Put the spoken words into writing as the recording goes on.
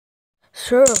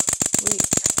Sure,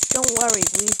 don't worry,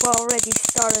 we've already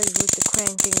started with the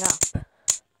cranking up.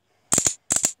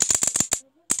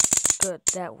 Good,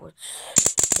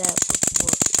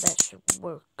 that should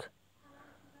work.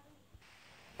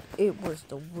 It was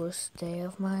the worst day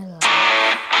of my life.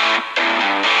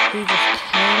 He just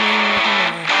came in with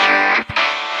an knife.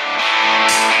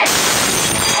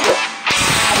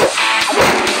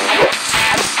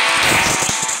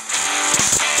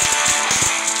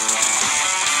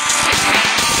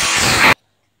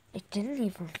 It didn't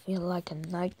even feel like a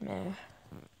nightmare.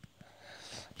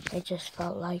 It just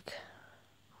felt like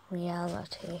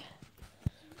reality.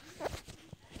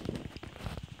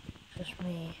 Just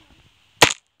me.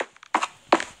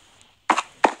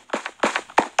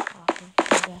 Walking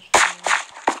through that field.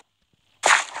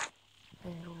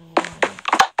 And running.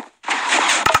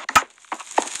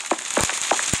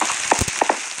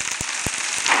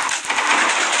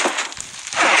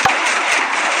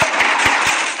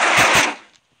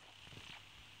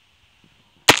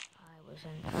 I was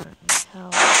in certain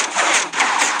hell.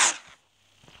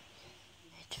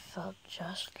 It felt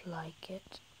just like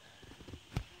it.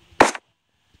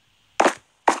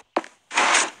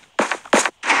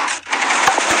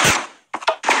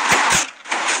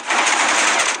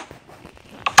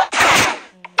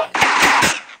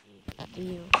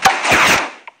 You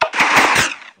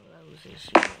closes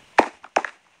you.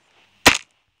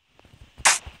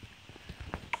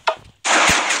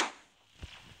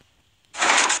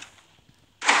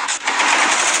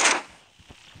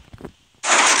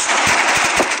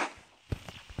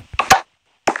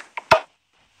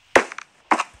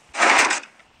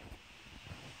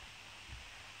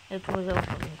 It was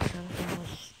open. Something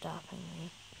was stopping me.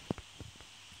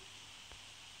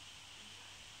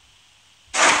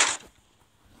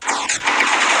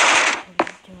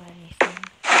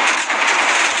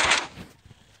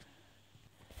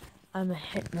 I'm a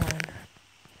hitman.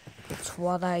 It's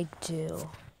what I do.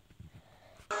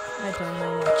 I don't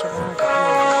know much about it.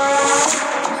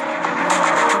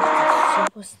 She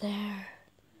was there.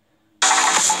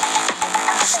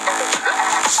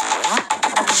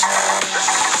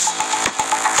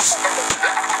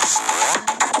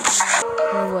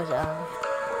 Where was I?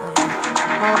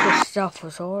 All this stuff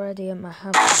was already in my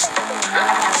house.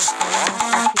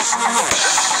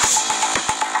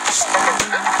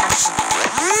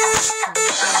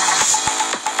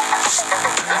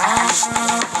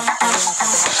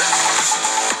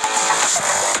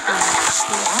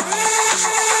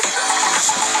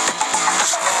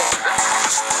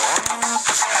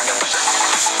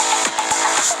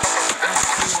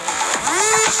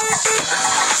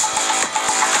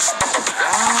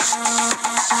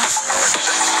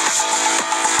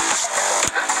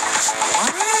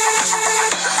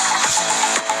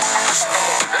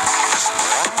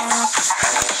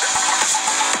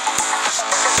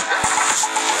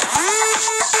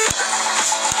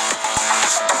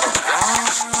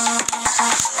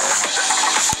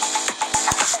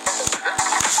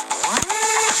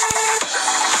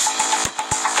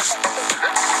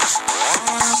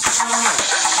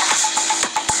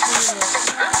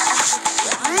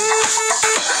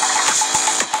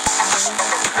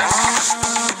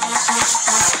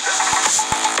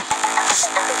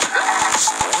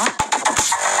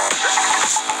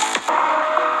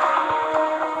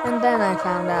 And then I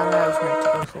found out I was meant to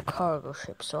go to a cargo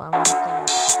ship, so I went there.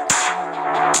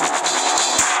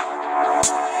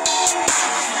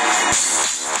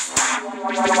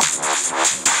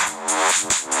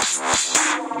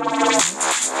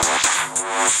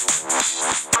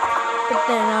 But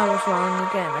then I was wrong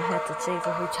again. I had to save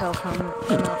a hotel from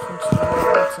someone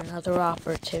else, and other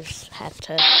operatives had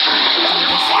to do this.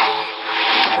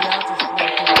 But I'll just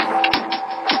wait here.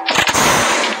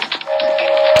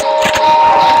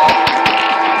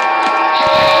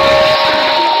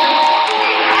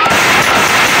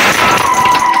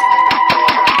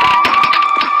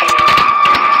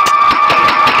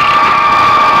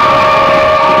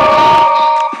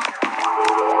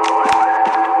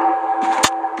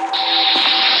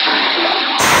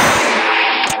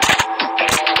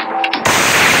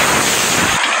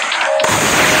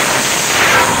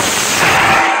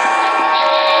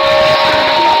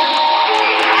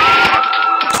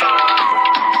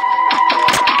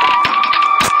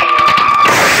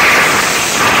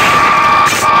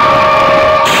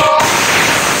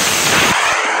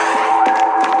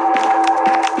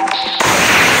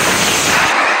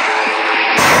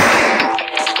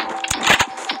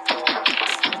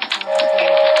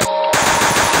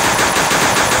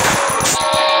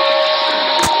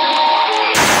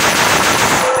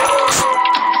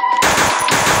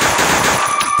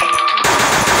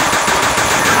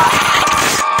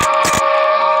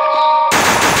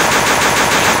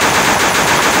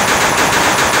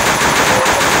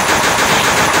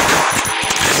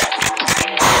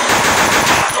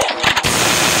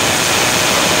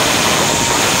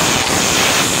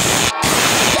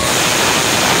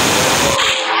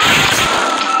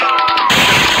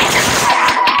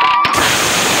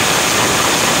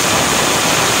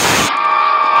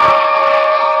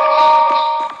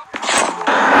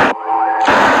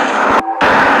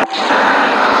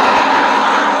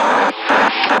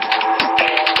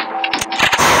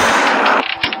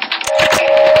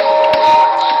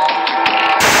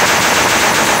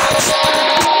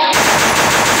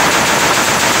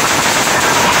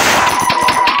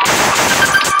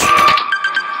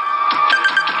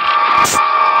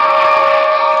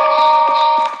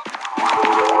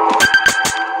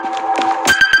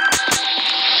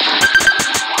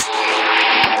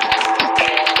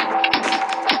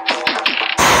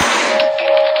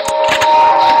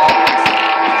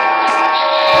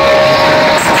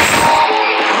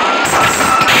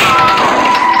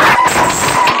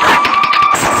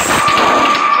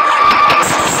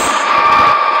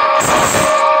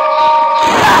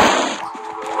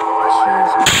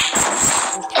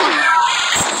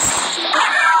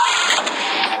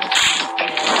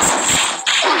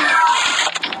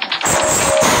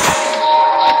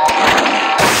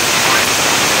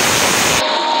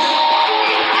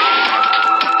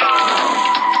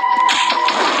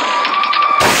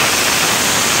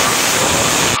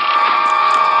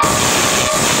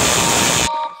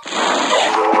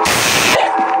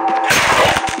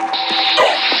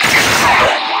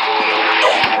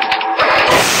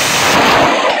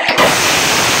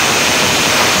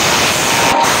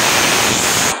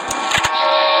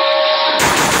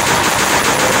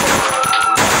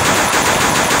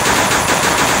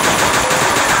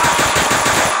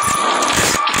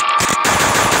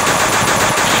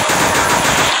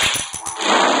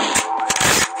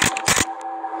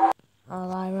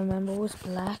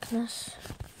 blackness.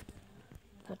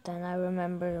 But then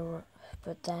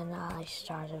I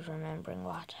started remembering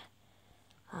what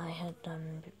I had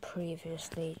done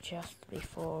previously just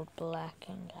before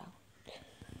blacking out.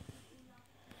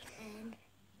 And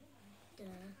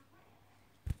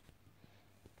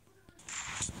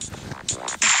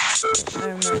I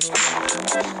remember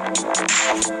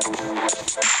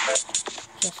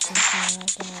just in time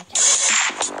like that.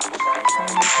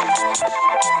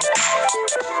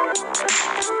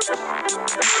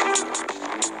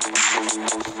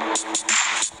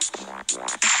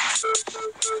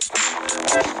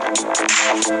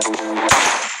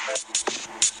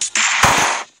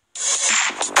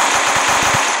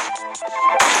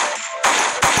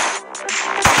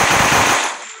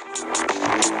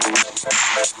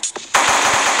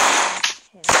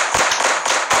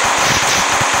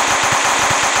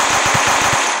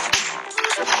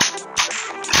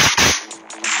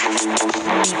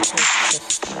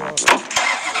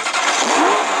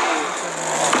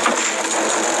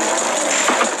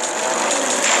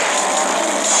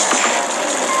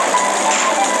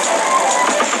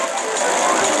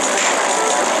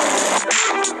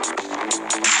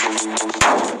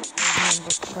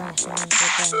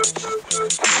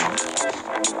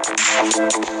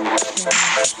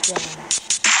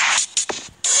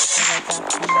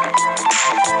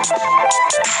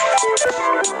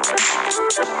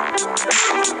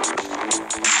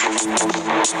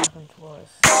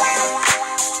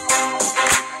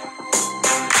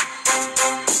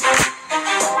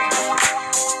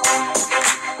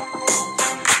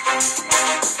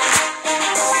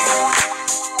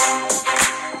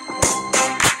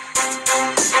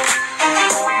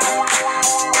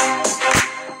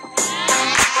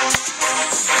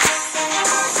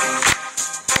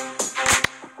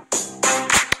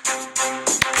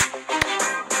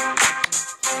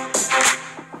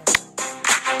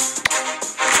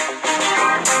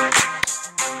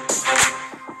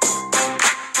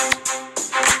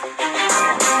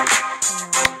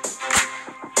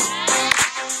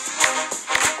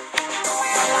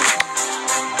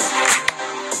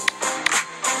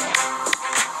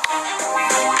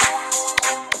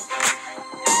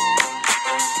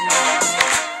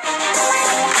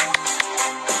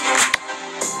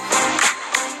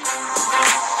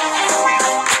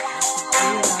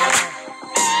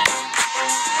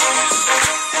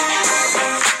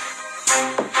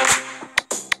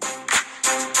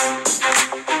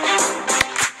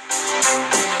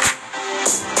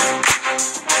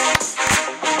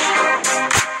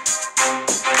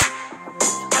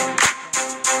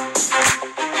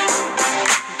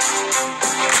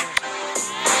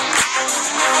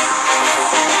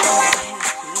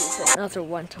 Another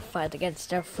one to fight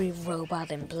against every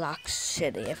robot in Block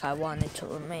City if I wanted to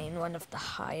remain one of the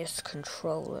highest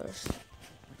controllers.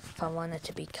 If I wanted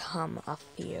to become a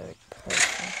feared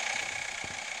person.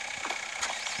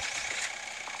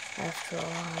 After a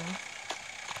while,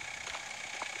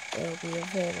 it'll be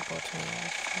available to me.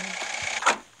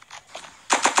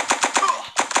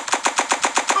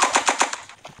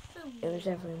 It was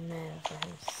every man for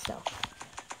himself.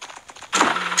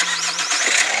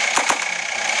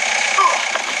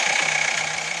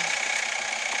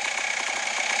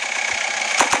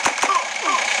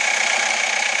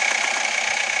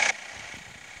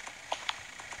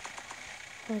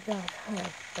 I got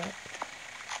hurt, but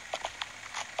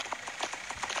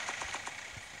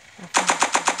I found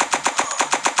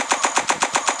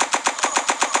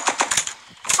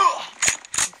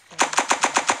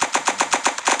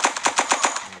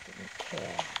I didn't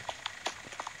care.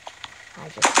 I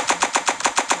just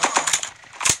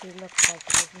he looked like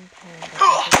he was in pain,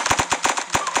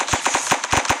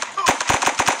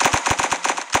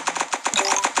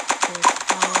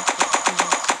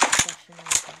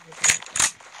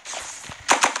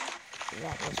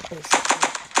 that was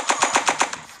basically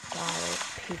inspired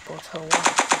people to want to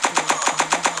do it.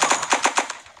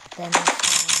 Then I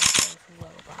saw those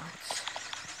robots.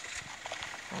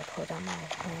 I put on my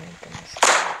hand and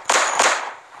started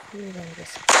healing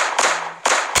this.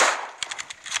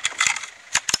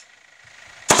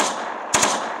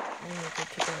 I needed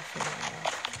to go somewhere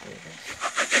else to do this.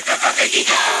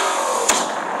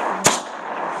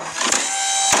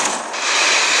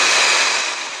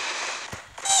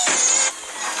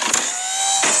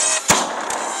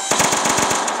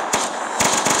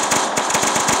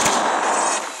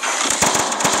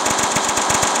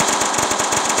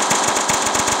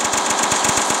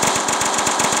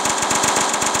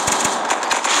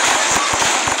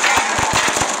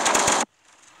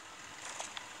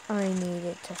 I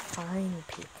needed to find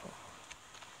people.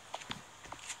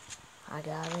 I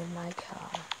got in my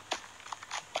car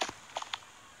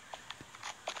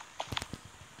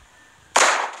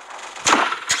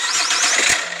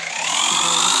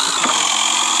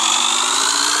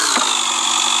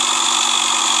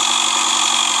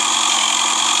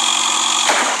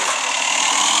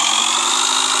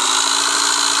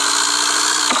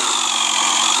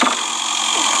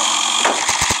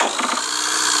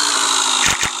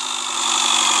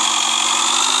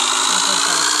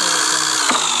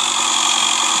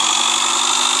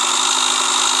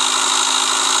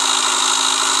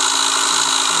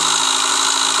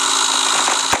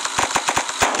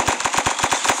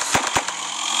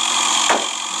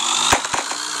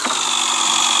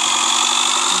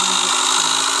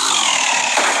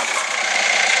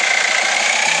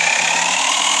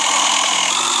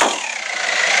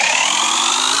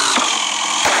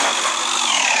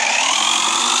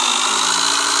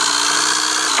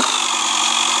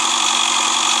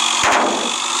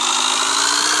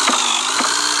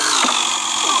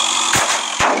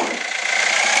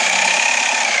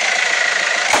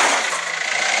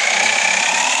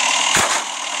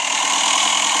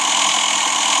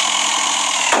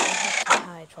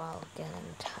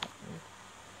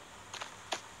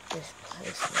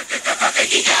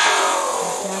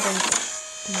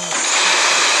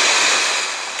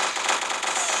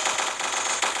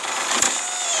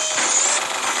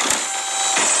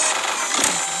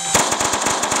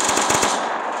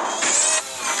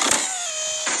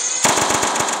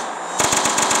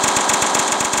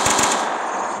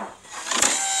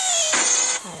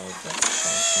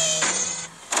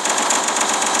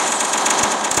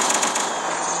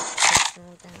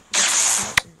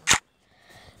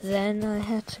then I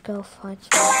had to go fight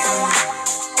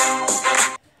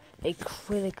a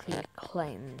critically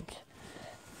acclaimed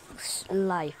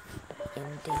life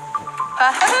endangering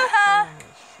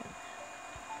animation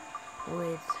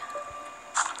with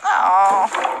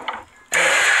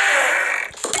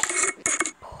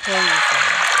poison.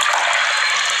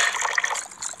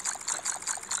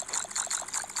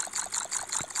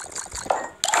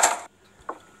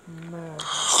 Murder.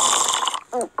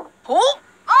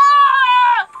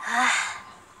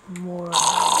 More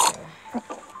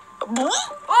murder.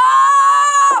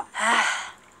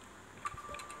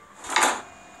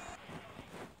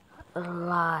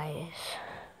 Lies.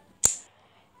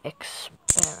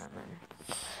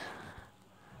 Experiments.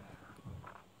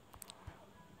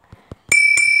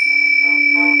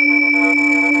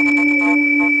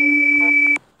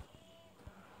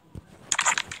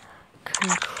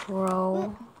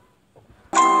 Control.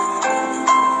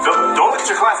 Don't look at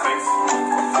your classmates.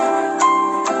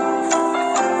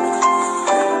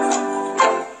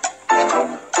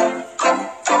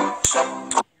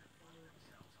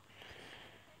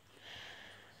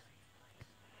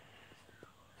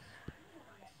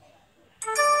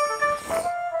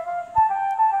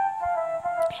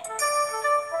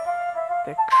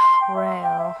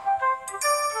 Betrayal.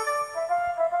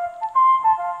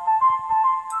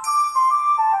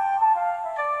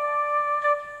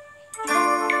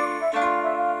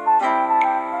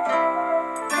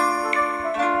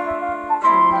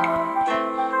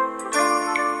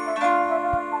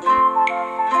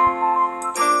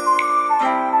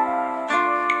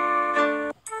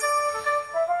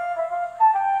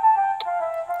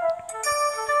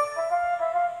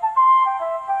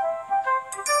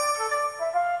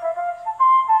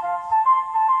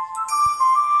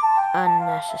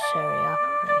 Unnecessary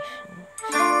operations.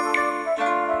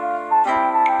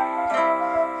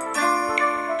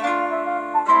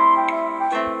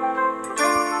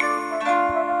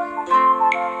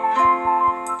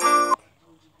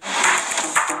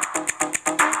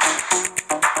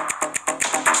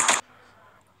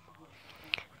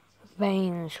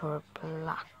 Veins were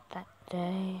blocked that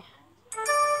day.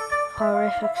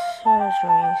 Horrific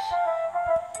surgeries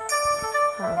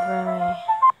are very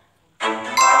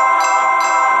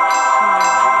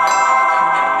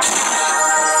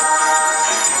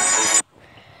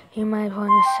you might want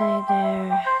to say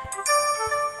they're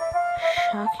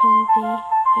shockingly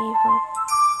evil.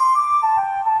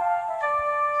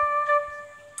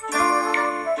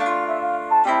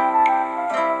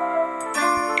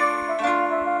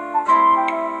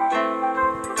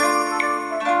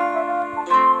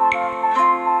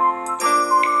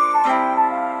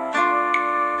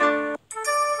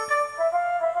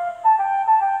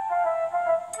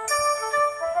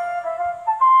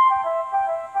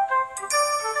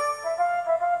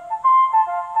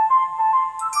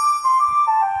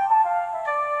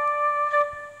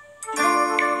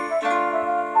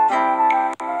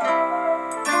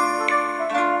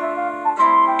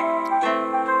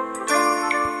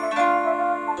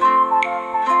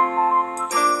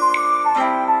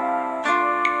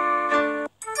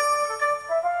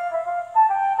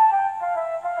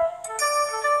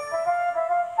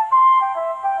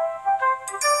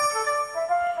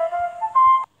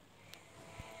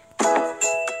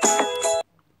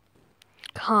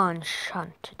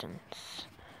 ConShonTidence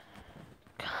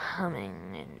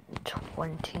coming in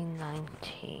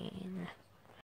 2019.